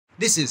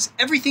This is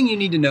everything you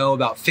need to know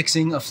about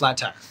fixing a flat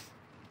tire.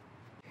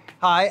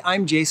 Hi,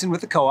 I'm Jason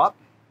with the Co-op,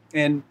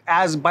 and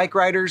as bike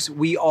riders,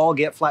 we all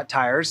get flat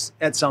tires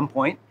at some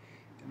point.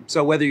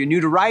 So whether you're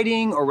new to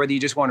riding or whether you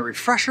just want a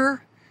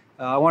refresher,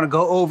 I want to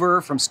go over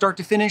from start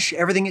to finish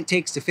everything it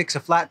takes to fix a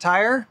flat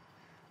tire,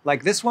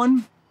 like this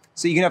one,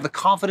 so you can have the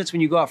confidence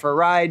when you go out for a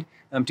ride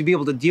to be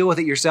able to deal with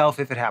it yourself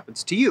if it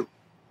happens to you.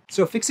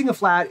 So fixing a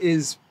flat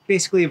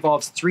basically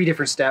involves 3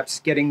 different steps: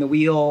 getting the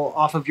wheel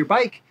off of your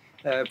bike,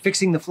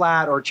 fixing the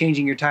flat or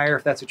changing your tire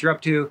if that's what you're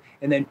up to,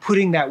 and then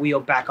putting that wheel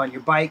back on your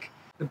bike.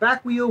 The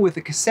back wheel with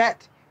the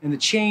cassette and the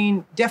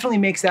chain definitely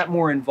makes that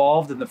more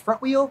involved than the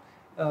front wheel,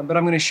 but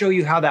I'm going to show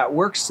you how that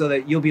works so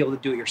that you'll be able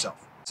to do it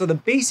yourself. So the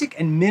basic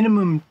and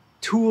minimum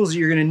tools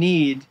you're going to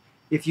need,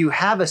 if you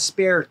have a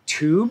spare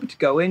tube to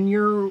go in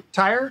your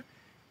tire,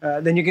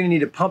 then you're going to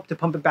need a pump to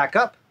pump it back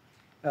up.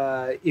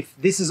 If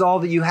this is all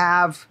that you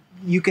have,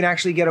 you can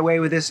actually get away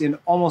with this in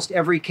almost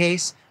every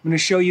case. I'm going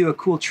to show you a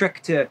cool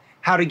trick to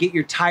how to get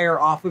your tire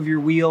off of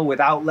your wheel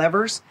without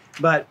levers,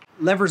 but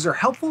levers are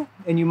helpful,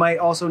 and you might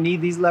also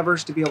need these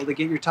levers to be able to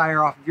get your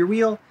tire off of your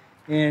wheel.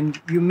 And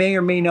you may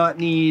or may not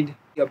need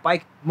a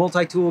bike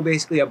multi-tool,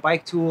 basically a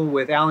bike tool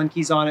with Allen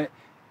keys on it,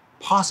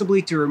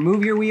 possibly to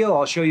remove your wheel.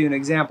 I'll show you an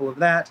example of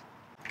that.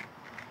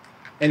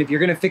 And if you're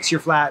going to fix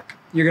your flat,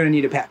 you're going to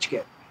need a patch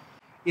kit.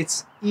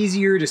 It's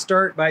easier to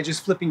start by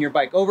just flipping your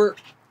bike over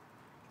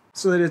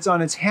so that it's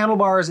on its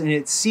handlebars and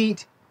its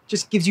seat.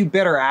 Just gives you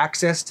better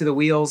access to the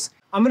wheels.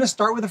 I'm going to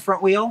start with the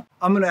front wheel.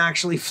 I'm going to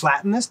actually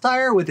flatten this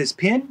tire with this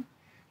pin,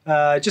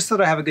 just so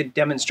that I have a good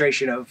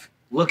demonstration of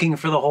looking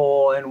for the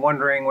hole and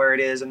wondering where it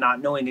is and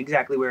not knowing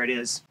exactly where it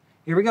is.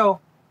 Here we go.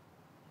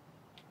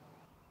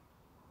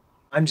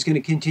 I'm just going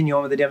to continue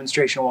on with the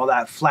demonstration while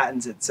that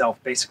flattens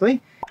itself,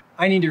 basically.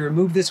 I need to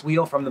remove this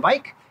wheel from the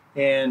bike,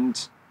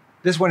 and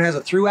this one has a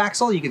through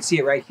axle. You can see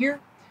it right here.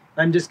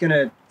 I'm just going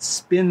to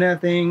spin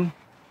that thing,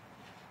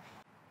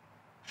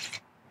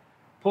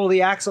 pull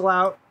the axle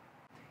out,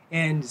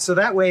 and so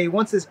that way,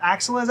 once this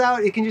axle is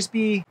out, it can just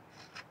be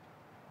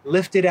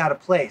lifted out of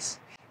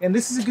place. And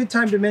this is a good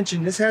time to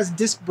mention, this has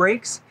disc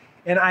brakes,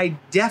 and I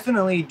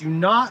definitely do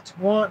not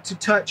want to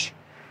touch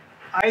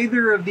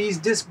either of these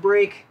disc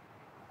brake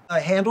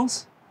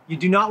handles. You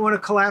do not want to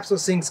collapse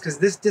those things, because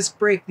this disc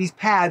brake, these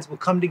pads will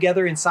come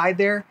together inside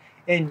there,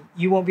 and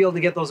you won't be able to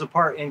get those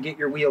apart and get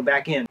your wheel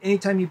back in.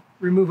 Anytime you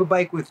remove a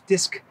bike with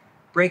disc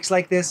brakes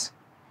like this,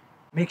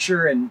 make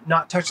sure and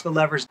not touch the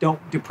levers.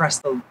 Don't depress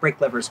the brake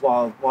levers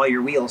while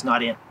your wheel's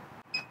not in.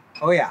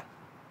 Oh yeah,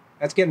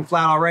 that's getting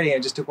flat already. I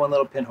just took one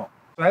little pinhole.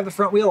 So I have the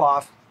front wheel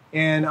off,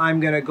 and I'm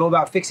gonna go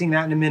about fixing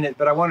that in a minute,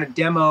 but I want to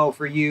demo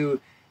for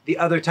you the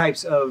other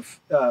types of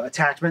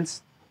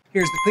attachments.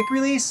 Here's the quick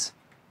release,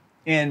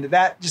 and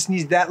that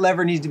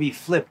lever needs to be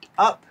flipped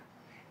up,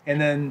 and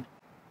then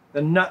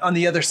the nut on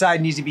the other side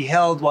needs to be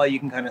held while you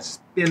can kind of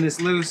spin this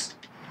loose.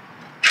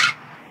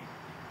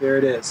 There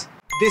it is.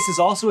 This is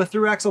also a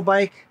through axle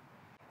bike,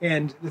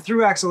 and the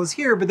through axle is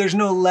here, but there's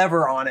no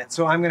lever on it.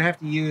 So I'm gonna have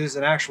to use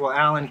an actual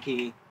Allen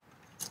key.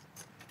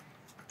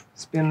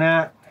 Spin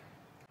that,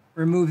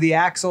 remove the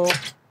axle,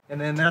 and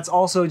then that's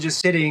also just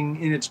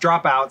sitting in its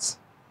dropouts,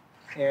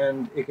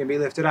 and it can be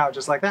lifted out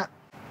just like that.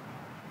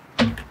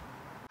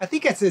 I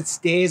think I said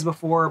stays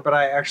before, but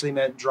I actually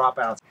meant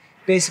dropouts.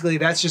 Basically,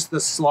 that's just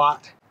the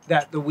slot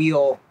that the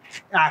wheel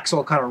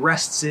axle kind of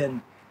rests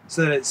in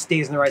so that it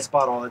stays in the right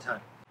spot all the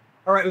time.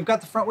 All right, we've got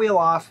the front wheel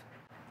off.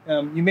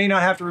 You may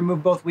not have to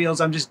remove both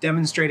wheels. I'm just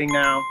demonstrating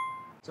now.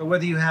 So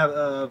whether you have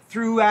a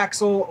through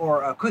axle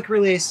or a quick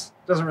release,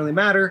 doesn't really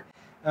matter.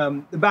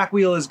 The back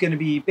wheel is going to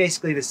be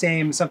basically the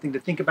same, something to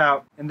think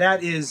about, and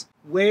that is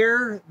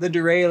where the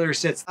derailleur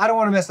sits. I don't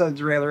want to mess up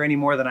the derailleur any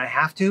more than I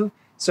have to,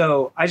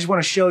 so I just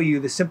want to show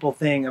you the simple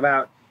thing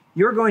about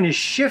you're going to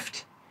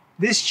shift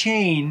this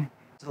chain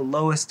to the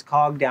lowest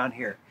cog down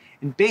here.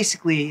 And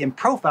basically, in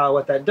profile,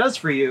 what that does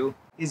for you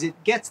is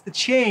it gets the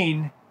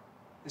chain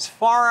as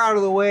far out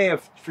of the way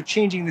for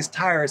changing this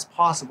tire as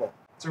possible.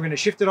 So we're going to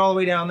shift it all the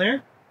way down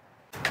there.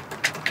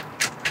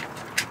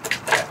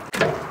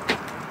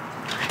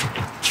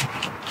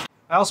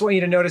 I also want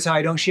you to notice how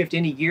I don't shift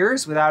any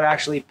gears without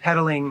actually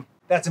pedaling.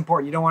 That's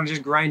important. You don't want to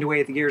just grind away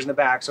at the gears in the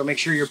back. So make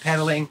sure you're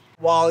pedaling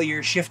while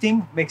you're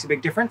shifting. Makes a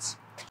big difference.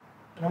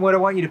 And what I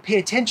want you to pay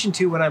attention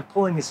to when I'm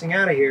pulling this thing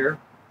out of here,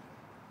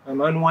 I'm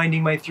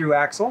unwinding my through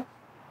axle.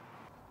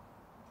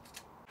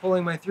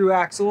 Pulling my through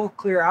axle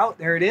clear out.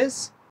 There it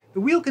is. The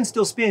wheel can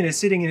still spin. It's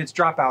sitting in its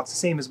dropouts, the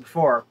same as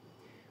before.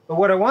 But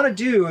what I want to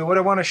do and what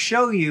I want to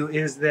show you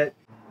is that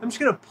I'm just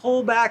going to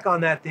pull back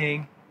on that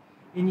thing,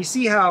 and you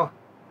see how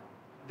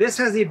this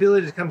has the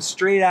ability to come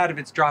straight out of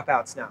its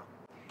dropouts now.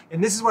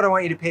 And this is what I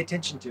want you to pay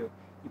attention to.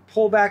 You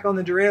pull back on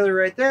the derailleur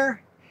right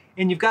there,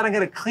 and you've got to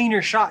get a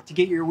cleaner shot to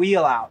get your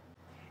wheel out.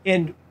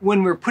 And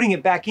when we're putting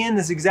it back in,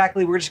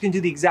 we're just going to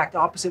do the exact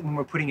opposite when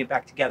we're putting it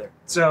back together.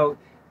 So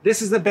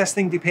this is the best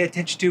thing to pay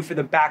attention to for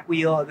the back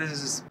wheel. This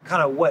is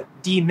kind of what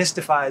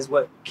demystifies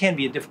what can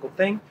be a difficult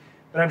thing.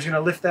 But I'm just going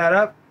to lift that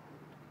up.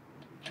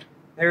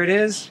 There it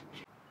is.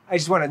 I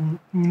just want to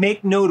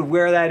make note of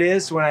where that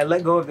is, so when I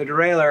let go of the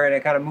derailleur and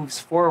it kind of moves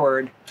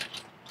forward,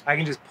 I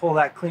can just pull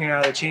that clean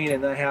out of the chain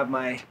and then I have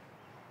my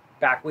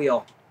back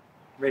wheel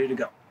ready to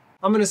go.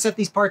 I'm going to set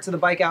these parts of the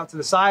bike out to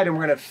the side and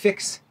we're going to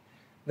fix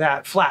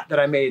that flat that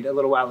I made a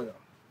little while ago.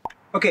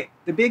 Okay,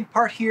 the big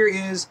part here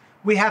is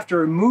we have to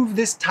remove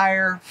this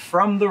tire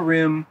from the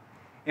rim,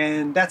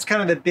 and that's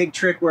kind of the big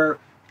trick where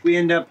we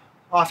end up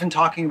often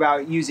talking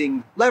about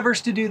using levers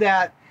to do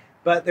that,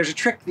 but there's a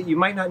trick that you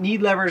might not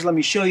need levers. Let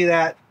me show you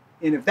that,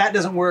 and if that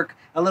doesn't work,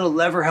 a little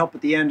lever help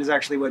at the end is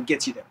actually what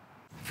gets you there.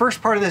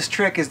 First part of this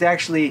trick is to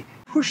actually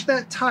push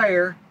that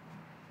tire,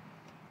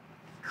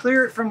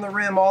 clear it from the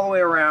rim all the way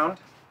around.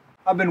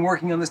 I've been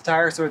working on this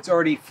tire so it's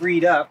already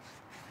freed up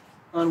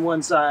on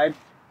one side,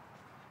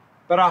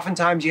 but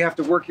oftentimes you have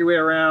to work your way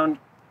around.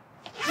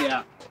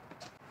 Yeah.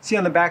 See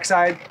on the back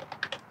side?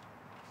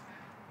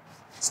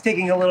 It's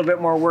taking a little bit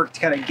more work to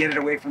kind of get it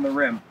away from the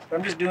rim. But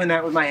I'm just doing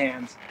that with my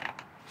hands.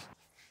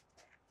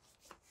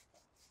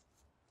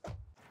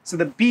 So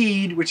the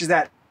bead, which is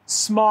that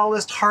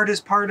smallest,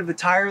 hardest part of the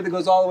tire that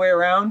goes all the way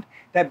around,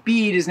 that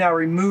bead is now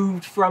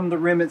removed from the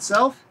rim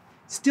itself.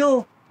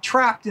 Still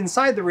trapped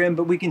inside the rim,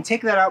 but we can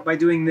take that out by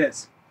doing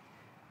this.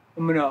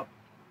 I'm gonna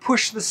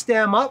push the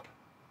stem up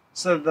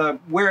so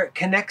where it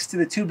connects to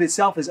the tube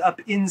itself is up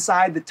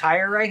inside the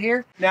tire right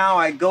here. Now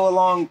I go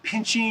along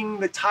pinching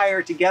the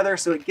tire together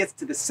so it gets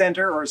to the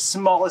center or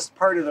smallest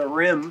part of the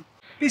rim.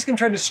 Basically I'm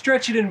trying to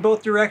stretch it in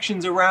both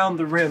directions around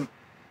the rim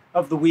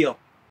of the wheel.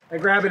 I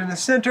grab it in the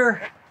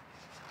center.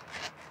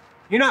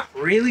 You're not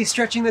really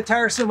stretching the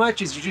tire so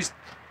much as you're just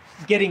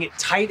getting it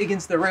tight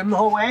against the rim the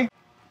whole way.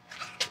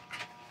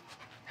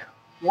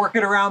 Work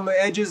it around the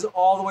edges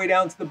all the way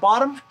down to the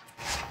bottom.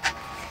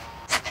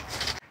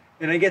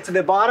 And I get to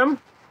the bottom,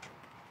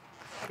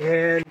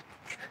 and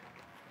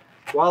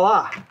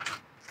voila.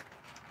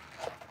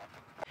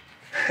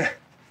 I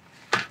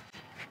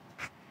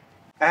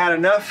had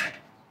enough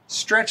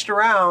stretched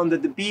around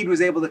that the bead was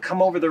able to come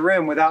over the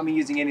rim without me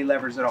using any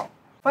levers at all.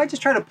 If I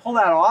just try to pull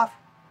that off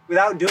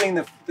without doing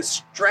the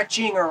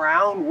stretching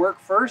around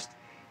work first,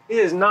 it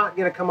is not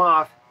gonna come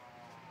off.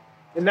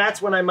 And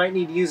that's when I might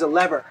need to use a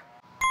lever.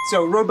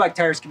 So road bike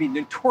tires can be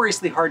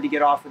notoriously hard to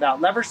get off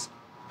without levers.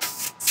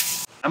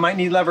 I might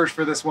need levers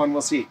for this one,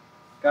 we'll see.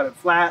 Got it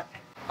flat.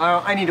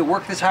 I need to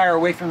work the tire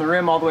away from the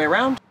rim all the way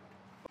around.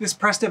 This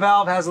Presta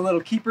valve has a little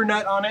keeper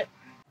nut on it.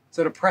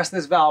 So to press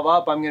this valve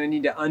up, I'm gonna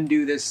need to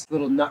undo this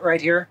little nut right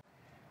here.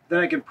 Then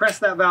I can press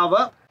that valve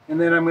up,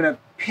 and then I'm gonna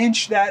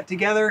pinch that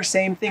together,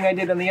 same thing I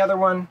did on the other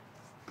one.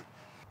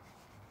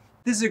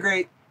 This is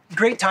a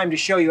great time to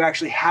show you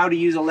actually how to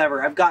use a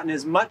lever. I've gotten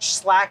as much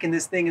slack in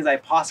this thing as I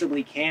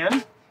possibly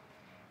can,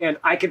 and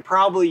I could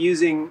probably,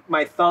 using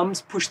my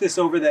thumbs, push this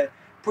over the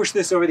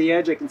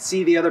edge. I can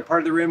see the other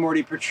part of the rim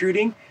already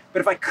protruding. But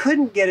if I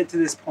couldn't get it to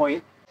this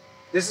point,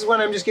 this is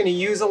when I'm just gonna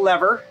use a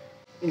lever.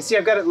 You can see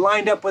I've got it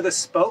lined up with a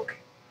spoke.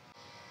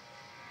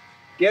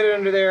 Get it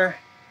under there,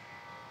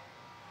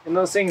 and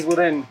those things will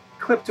then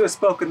clip to a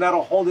spoke and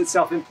that'll hold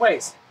itself in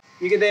place.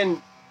 You can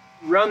then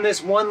run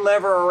this one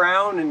lever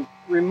around and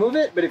remove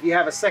it, but if you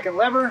have a second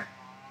lever,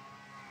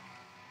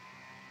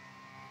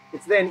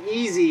 it's then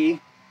easy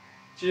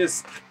to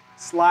just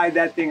slide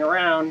that thing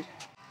around.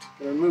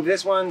 Remove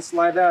this one,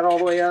 slide that all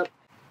the way up,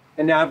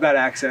 and now I've got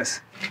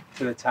access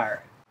to the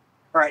tire.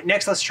 All right,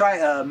 next let's try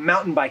a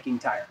mountain biking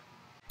tire.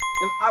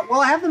 While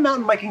I have the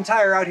mountain biking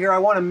tire out here, I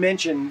want to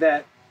mention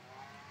that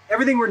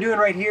everything we're doing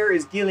right here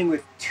is dealing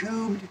with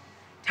tubed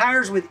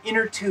tires with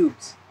inner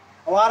tubes.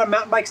 A lot of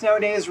mountain bikes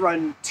nowadays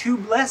run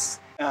tubeless.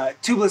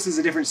 Tubeless is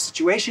a different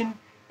situation,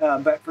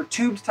 but for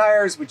tubed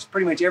tires, which is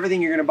pretty much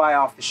everything you're going to buy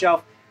off the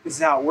shelf, this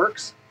is how it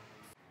works.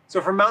 So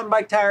for mountain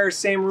bike tires,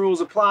 same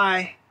rules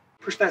apply.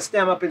 Push that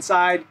stem up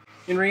inside.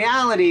 In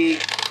reality,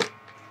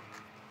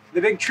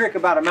 the big trick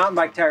about a mountain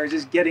bike tire is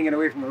just getting it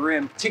away from the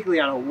rim, particularly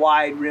on a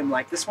wide rim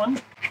like this one.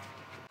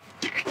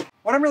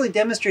 What I'm really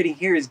demonstrating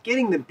here is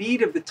getting the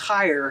bead of the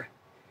tire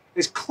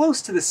as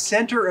close to the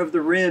center of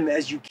the rim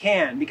as you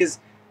can, because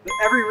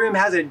every rim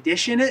has a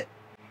dish in it,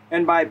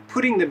 and by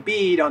putting the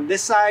bead on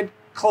this side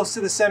close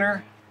to the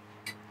center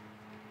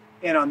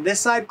and on this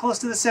side close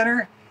to the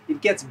center,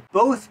 it gets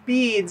both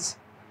beads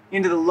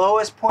into the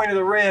lowest point of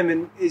the rim,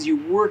 and as you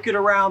work it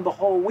around the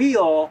whole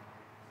wheel,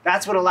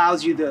 that's what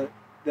allows you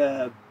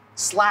the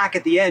slack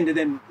at the end to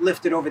then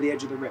lift it over the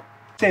edge of the rim.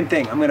 Same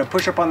thing, I'm gonna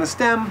push up on the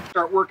stem,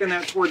 start working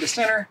that toward the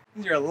center.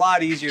 These are a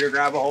lot easier to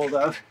grab a hold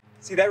of.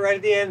 See that right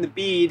at the end, the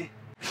bead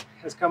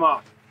has come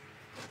off.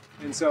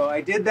 And so I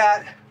did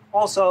that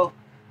also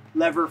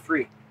lever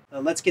free.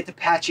 Let's get to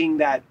patching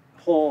that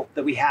hole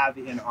that we have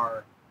in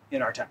our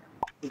tire.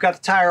 We've got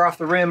the tire off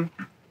the rim.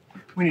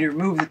 We need to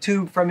remove the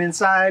tube from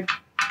inside.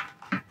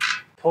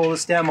 Pull the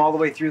stem all the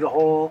way through the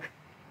hole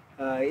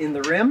in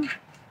the rim.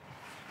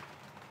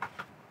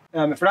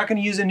 If we're not going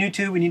to use a new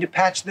tube, we need to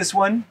patch this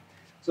one.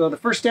 So the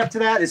first step to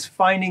that is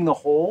finding the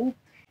hole.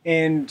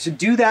 And to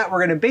do that, we're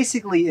going to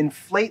basically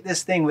inflate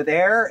this thing with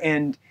air,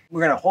 and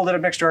we're going to hold it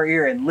up next to our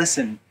ear and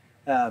listen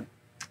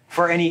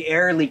for any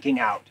air leaking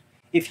out.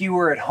 If you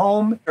were at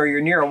home or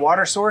you're near a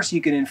water source,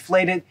 you can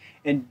inflate it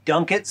and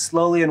dunk it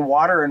slowly in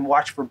water and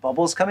watch for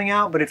bubbles coming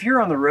out. But if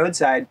you're on the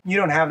roadside, you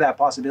don't have that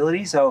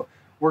possibility. So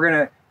we're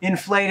gonna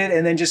inflate it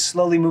and then just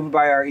slowly move it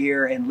by our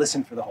ear and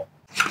listen for the hole.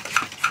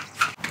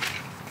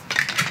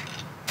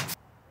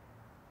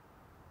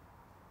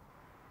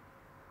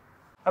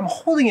 I'm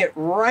holding it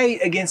right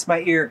against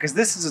my ear because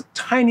this is a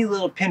tiny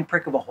little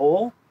pinprick of a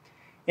hole,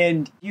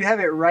 and you have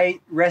it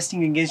right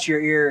resting against your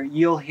ear,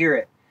 you'll hear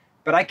it.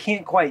 But I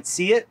can't quite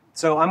see it,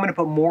 so I'm gonna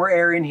put more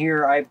air in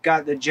here. I've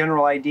got the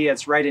general idea,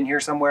 it's right in here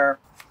somewhere.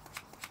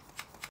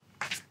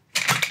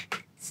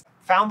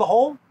 Found the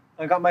hole,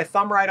 I got my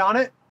thumb right on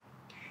it.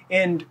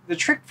 And the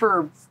trick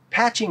for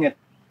patching a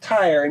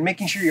tire and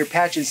making sure your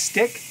patches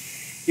stick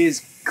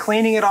is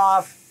cleaning it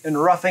off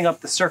and roughing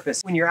up the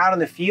surface. When you're out in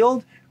the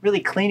field,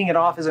 really cleaning it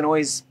off isn't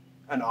always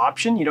an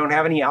option. You don't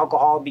have any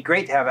alcohol. It'd be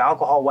great to have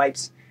alcohol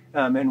wipes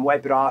and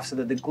wipe it off so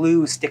that the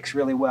glue sticks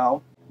really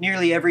well.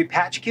 Nearly every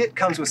patch kit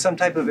comes with some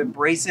type of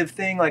abrasive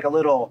thing, like a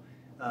little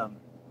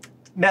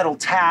metal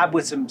tab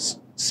with some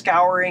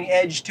scouring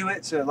edge to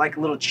it, so like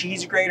a little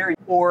cheese grater,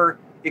 or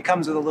it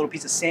comes with a little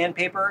piece of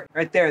sandpaper.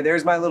 Right there,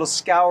 there's my little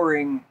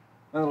scouring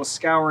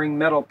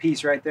metal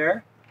piece right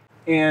there.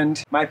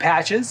 And my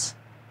patches.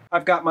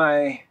 I've got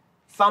my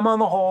thumb on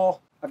the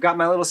hole, I've got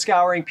my little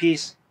scouring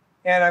piece,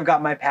 and I've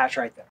got my patch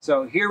right there.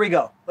 So here we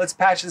go. Let's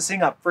patch this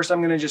thing up. First,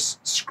 I'm gonna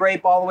just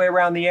scrape all the way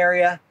around the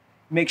area,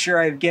 make sure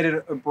I get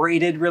it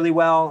abraded really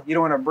well. You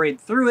don't wanna braid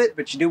through it,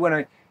 but you do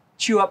wanna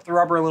chew up the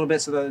rubber a little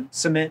bit so the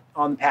cement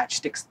on the patch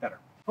sticks better.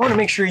 I wanna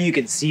make sure you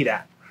can see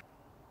that.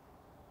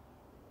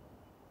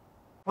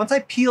 Once I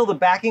peel the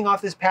backing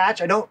off this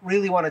patch, I don't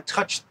really wanna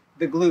touch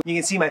the glue. You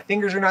can see my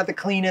fingers are not the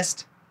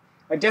cleanest.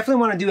 I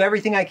definitely wanna do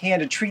everything I can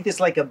to treat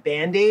this like a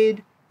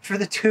Band-Aid for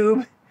the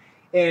tube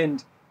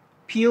and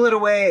peel it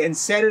away and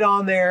set it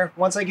on there.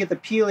 Once I get the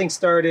peeling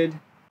started,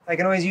 I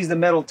can always use the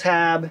metal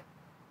tab.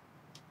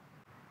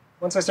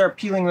 Once I start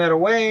peeling that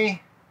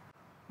away,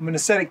 I'm gonna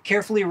set it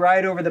carefully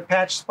right over the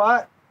patch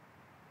spot.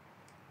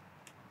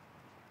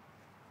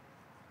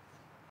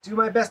 Do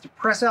my best to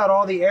press out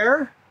all the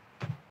air.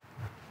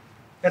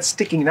 That's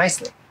sticking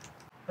nicely.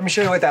 Let me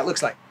show you what that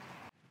looks like.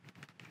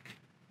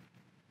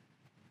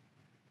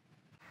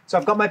 So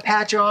I've got my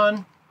patch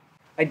on.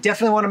 I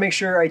definitely want to make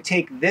sure I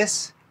take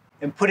this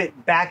and put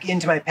it back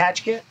into my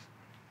patch kit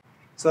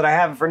so that I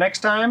have it for next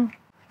time.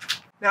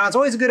 Now, it's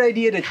always a good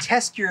idea to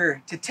test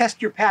your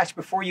patch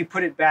before you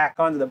put it back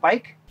onto the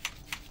bike.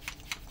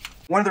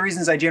 One of the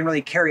reasons I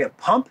generally carry a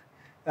pump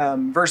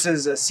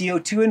versus a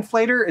CO2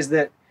 inflator is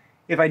that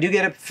if I do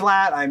get it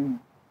flat,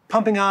 I'm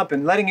pumping up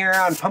and letting air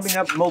out and pumping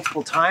up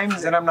multiple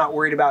times, and I'm not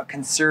worried about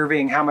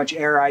conserving how much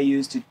air I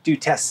use to do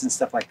tests and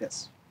stuff like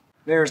this.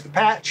 There's the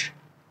patch.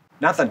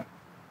 Nothing.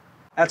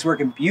 That's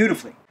working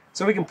beautifully.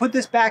 So we can put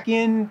this back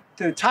in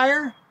to the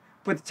tire,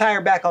 put the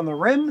tire back on the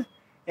rim,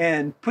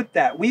 and put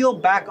that wheel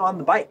back on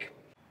the bike.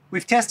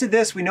 We've tested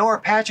this, we know our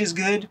patch is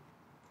good,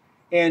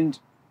 and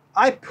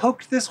I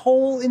poked this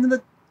hole into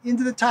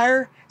the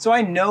tire, so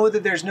I know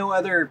that there's no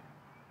other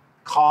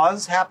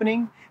cause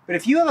happening. But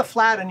if you have a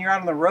flat and you're out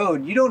on the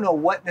road, you don't know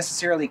what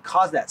necessarily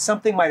caused that.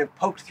 Something might have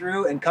poked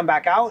through and come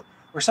back out,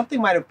 or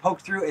something might have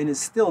poked through and is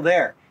still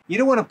there. You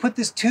don't want to put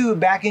this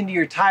tube back into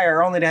your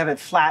tire only to have it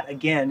flat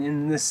again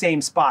in the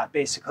same spot,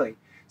 basically.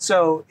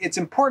 So it's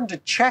important to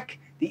check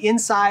the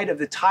inside of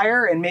the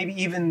tire and maybe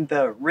even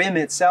the rim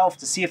itself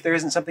to see if there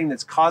isn't something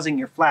that's causing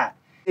your flat.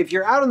 If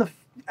you're out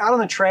on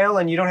the trail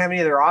and you don't have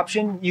any other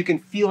option, you can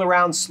feel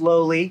around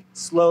slowly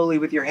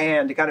with your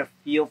hand to kind of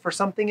feel for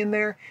something in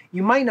there.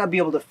 You might not be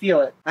able to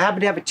feel it. I happen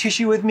to have a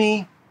tissue with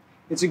me.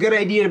 It's a good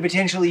idea to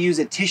potentially use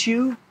a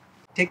tissue.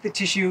 Take the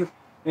tissue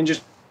and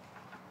just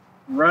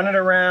run it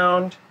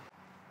around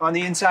on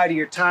the inside of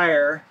your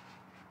tire.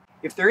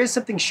 If there is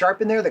something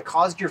sharp in there that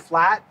caused your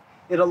flat,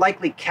 it'll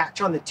likely catch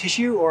on the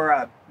tissue or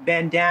a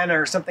bandana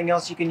or something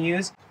else you can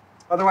use.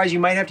 Otherwise, you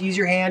might have to use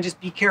your hand.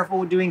 Just be careful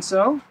with doing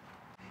so.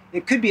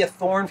 It could be a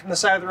thorn from the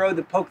side of the road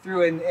that poked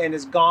through and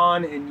is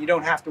gone, and you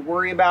don't have to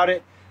worry about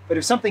it. But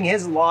if something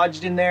is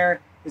lodged in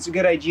there, it's a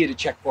good idea to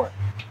check for it.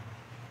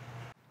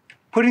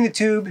 Putting the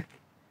tube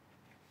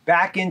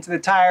back into the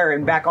tire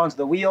and back onto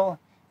the wheel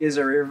is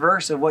a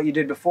reverse of what you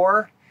did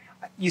before.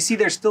 You see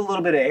there's still a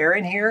little bit of air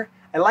in here.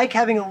 I like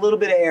having a little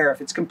bit of air.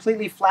 If it's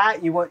completely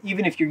flat,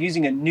 even if you're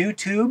using a new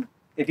tube,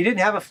 if you didn't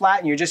have a flat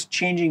and you're just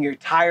changing your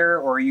tire,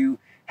 or you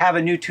have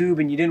a new tube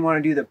and you didn't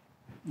want to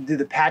do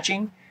the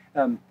patching,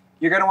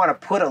 you're going to want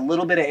to put a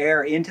little bit of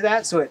air into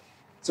that so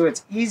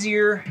it's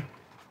easier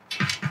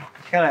to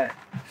kind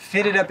of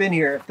fit it up in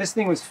here. If this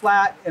thing was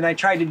flat and I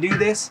tried to do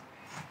this,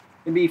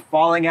 it'd be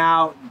falling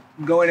out,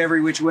 going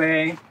every which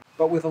way.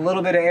 But with a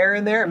little bit of air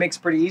in there, it makes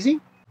it pretty easy.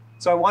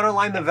 So I want to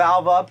line the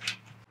valve up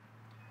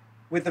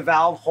with the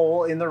valve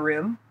hole in the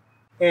rim.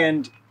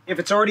 And if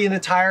it's already in the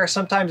tire,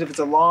 sometimes if it's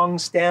a long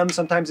stem,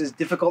 sometimes it's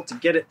difficult to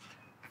get it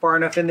far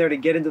enough in there to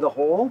get into the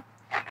hole.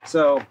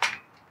 So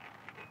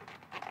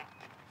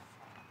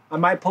I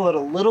might pull it a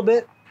little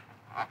bit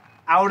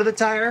out of the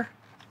tire,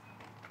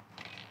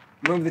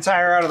 move the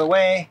tire out of the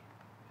way,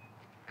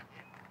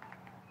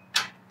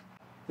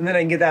 and then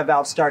I can get that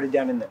valve started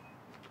down in there.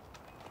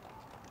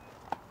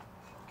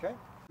 Okay.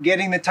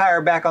 Getting the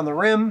tire back on the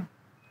rim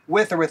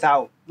with or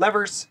without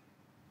levers.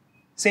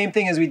 Same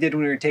thing as we did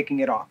when we were taking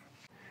it off.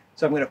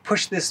 So I'm going to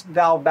push this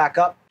valve back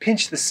up,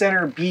 pinch the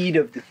center bead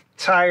of the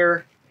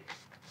tire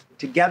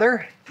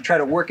together to try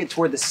to work it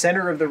toward the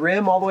center of the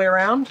rim all the way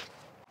around.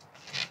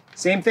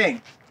 Same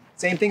thing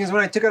as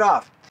when I took it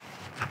off.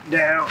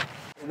 Down.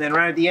 And then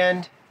right at the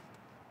end,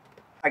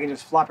 I can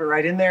just flop it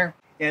right in there,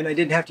 and I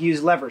didn't have to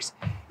use levers.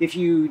 If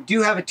you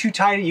do have it too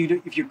tight,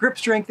 if your grip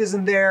strength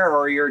isn't there,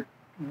 or your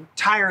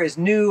tire is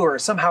new, or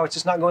somehow it's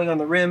just not going on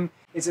the rim,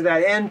 it's at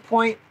that end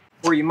point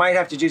where you might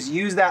have to just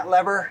use that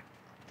lever,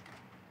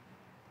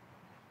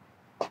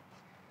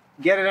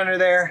 get it under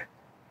there,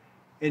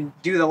 and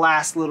do the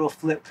last little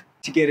flip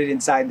to get it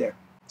inside there.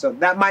 So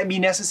that might be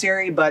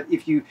necessary, but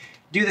if you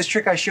do this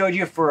trick I showed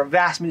you for a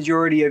vast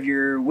majority of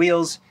your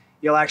wheels,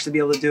 you'll actually be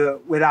able to do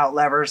it without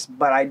levers,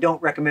 but I don't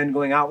recommend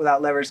going out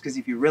without levers, because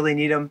if you really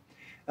need them,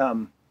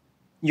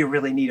 you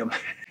really need them.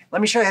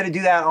 Let me show you how to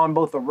do that on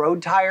both the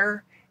road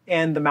tire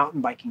and the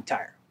mountain biking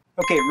tire.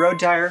 Okay, road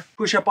tire,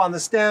 push up on the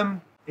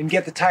stem and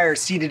get the tire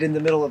seated in the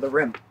middle of the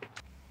rim.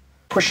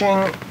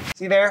 Pushing,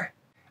 see there?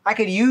 I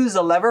could use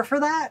a lever for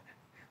that,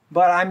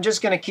 but I'm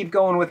just gonna keep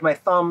going with my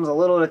thumbs a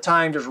little at a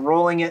time, just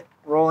rolling it,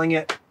 rolling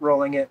it,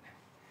 rolling it.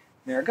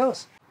 There it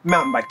goes.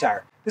 Mountain bike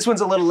tire. This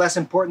one's a little less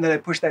important that I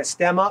push that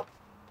stem up.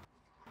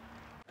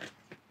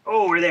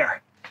 Oh, we're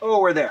there.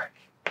 Oh, we're there.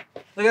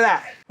 Look at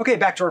that. Okay,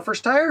 back to our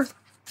first tire.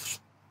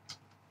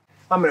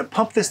 I'm gonna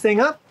pump this thing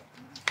up.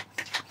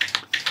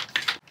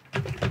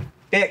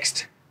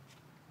 Fixed.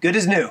 Good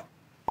as new.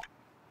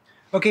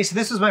 Okay, so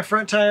this is my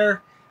front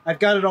tire. I've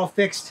got it all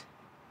fixed.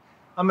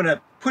 I'm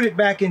gonna put it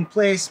back in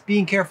place,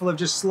 being careful of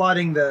just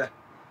slotting the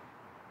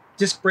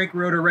disc brake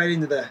rotor right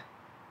into the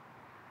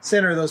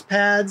center of those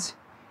pads,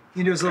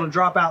 into those little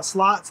dropout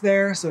slots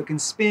there so it can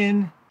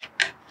spin.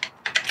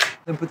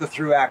 Then put the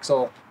through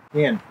axle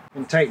in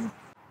and tighten.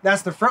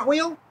 That's the front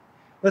wheel.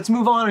 Let's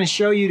move on and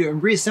show you to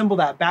reassemble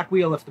that back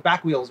wheel if the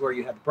back wheel is where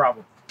you had the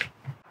problem.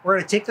 We're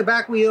gonna take the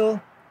back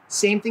wheel,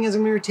 same thing as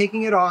when we were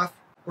taking it off.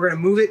 We're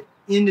gonna move it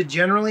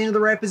generally into the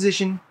right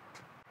position.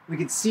 We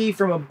can see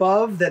from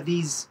above that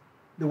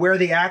where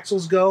the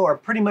axles go are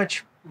pretty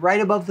much right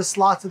above the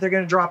slots that they're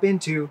gonna drop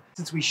into.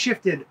 Since we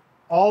shifted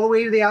all the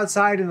way to the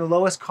outside in the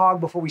lowest cog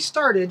before we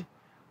started,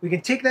 we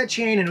can take that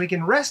chain and we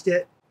can rest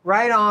it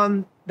right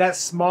on that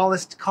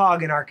smallest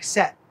cog in our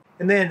cassette.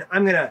 And then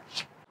I'm gonna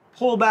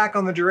pull back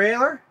on the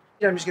derailleur.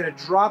 I'm just gonna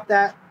drop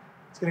that.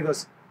 It's gonna go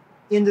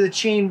into the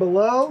chain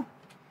below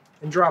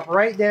and drop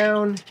right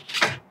down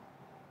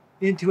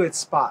into its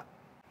spot.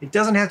 It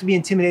doesn't have to be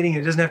intimidating,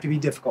 it doesn't have to be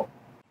difficult.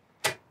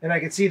 And I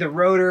can see the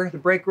rotor, the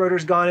brake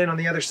rotor's gone in on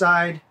the other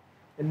side.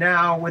 And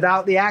now,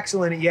 without the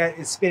axle in it yet,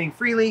 it's spinning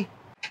freely.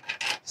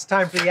 It's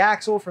time for the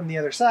axle from the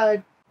other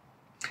side.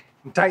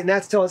 And tighten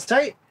that till it's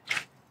tight.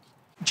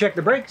 Check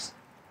the brakes.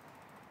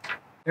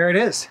 There it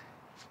is.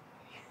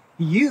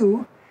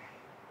 You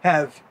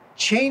have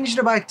changed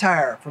a bike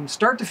tire from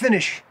start to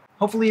finish.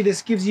 Hopefully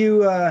this gives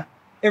you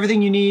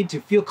everything you need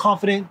to feel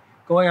confident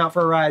going out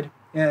for a ride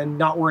and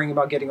not worrying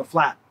about getting a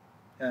flat.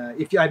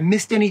 If I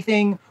missed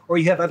anything or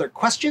you have other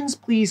questions,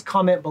 please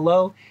comment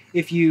below.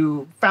 If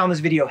you found this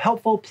video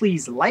helpful,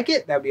 please like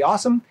it. That would be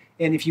awesome.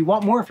 And if you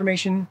want more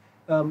information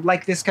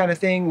like this kind of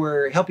thing,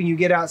 we're helping you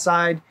get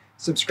outside,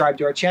 subscribe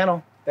to our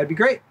channel. That'd be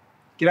great.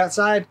 Get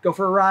outside, go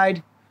for a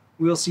ride.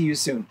 We'll see you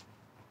soon.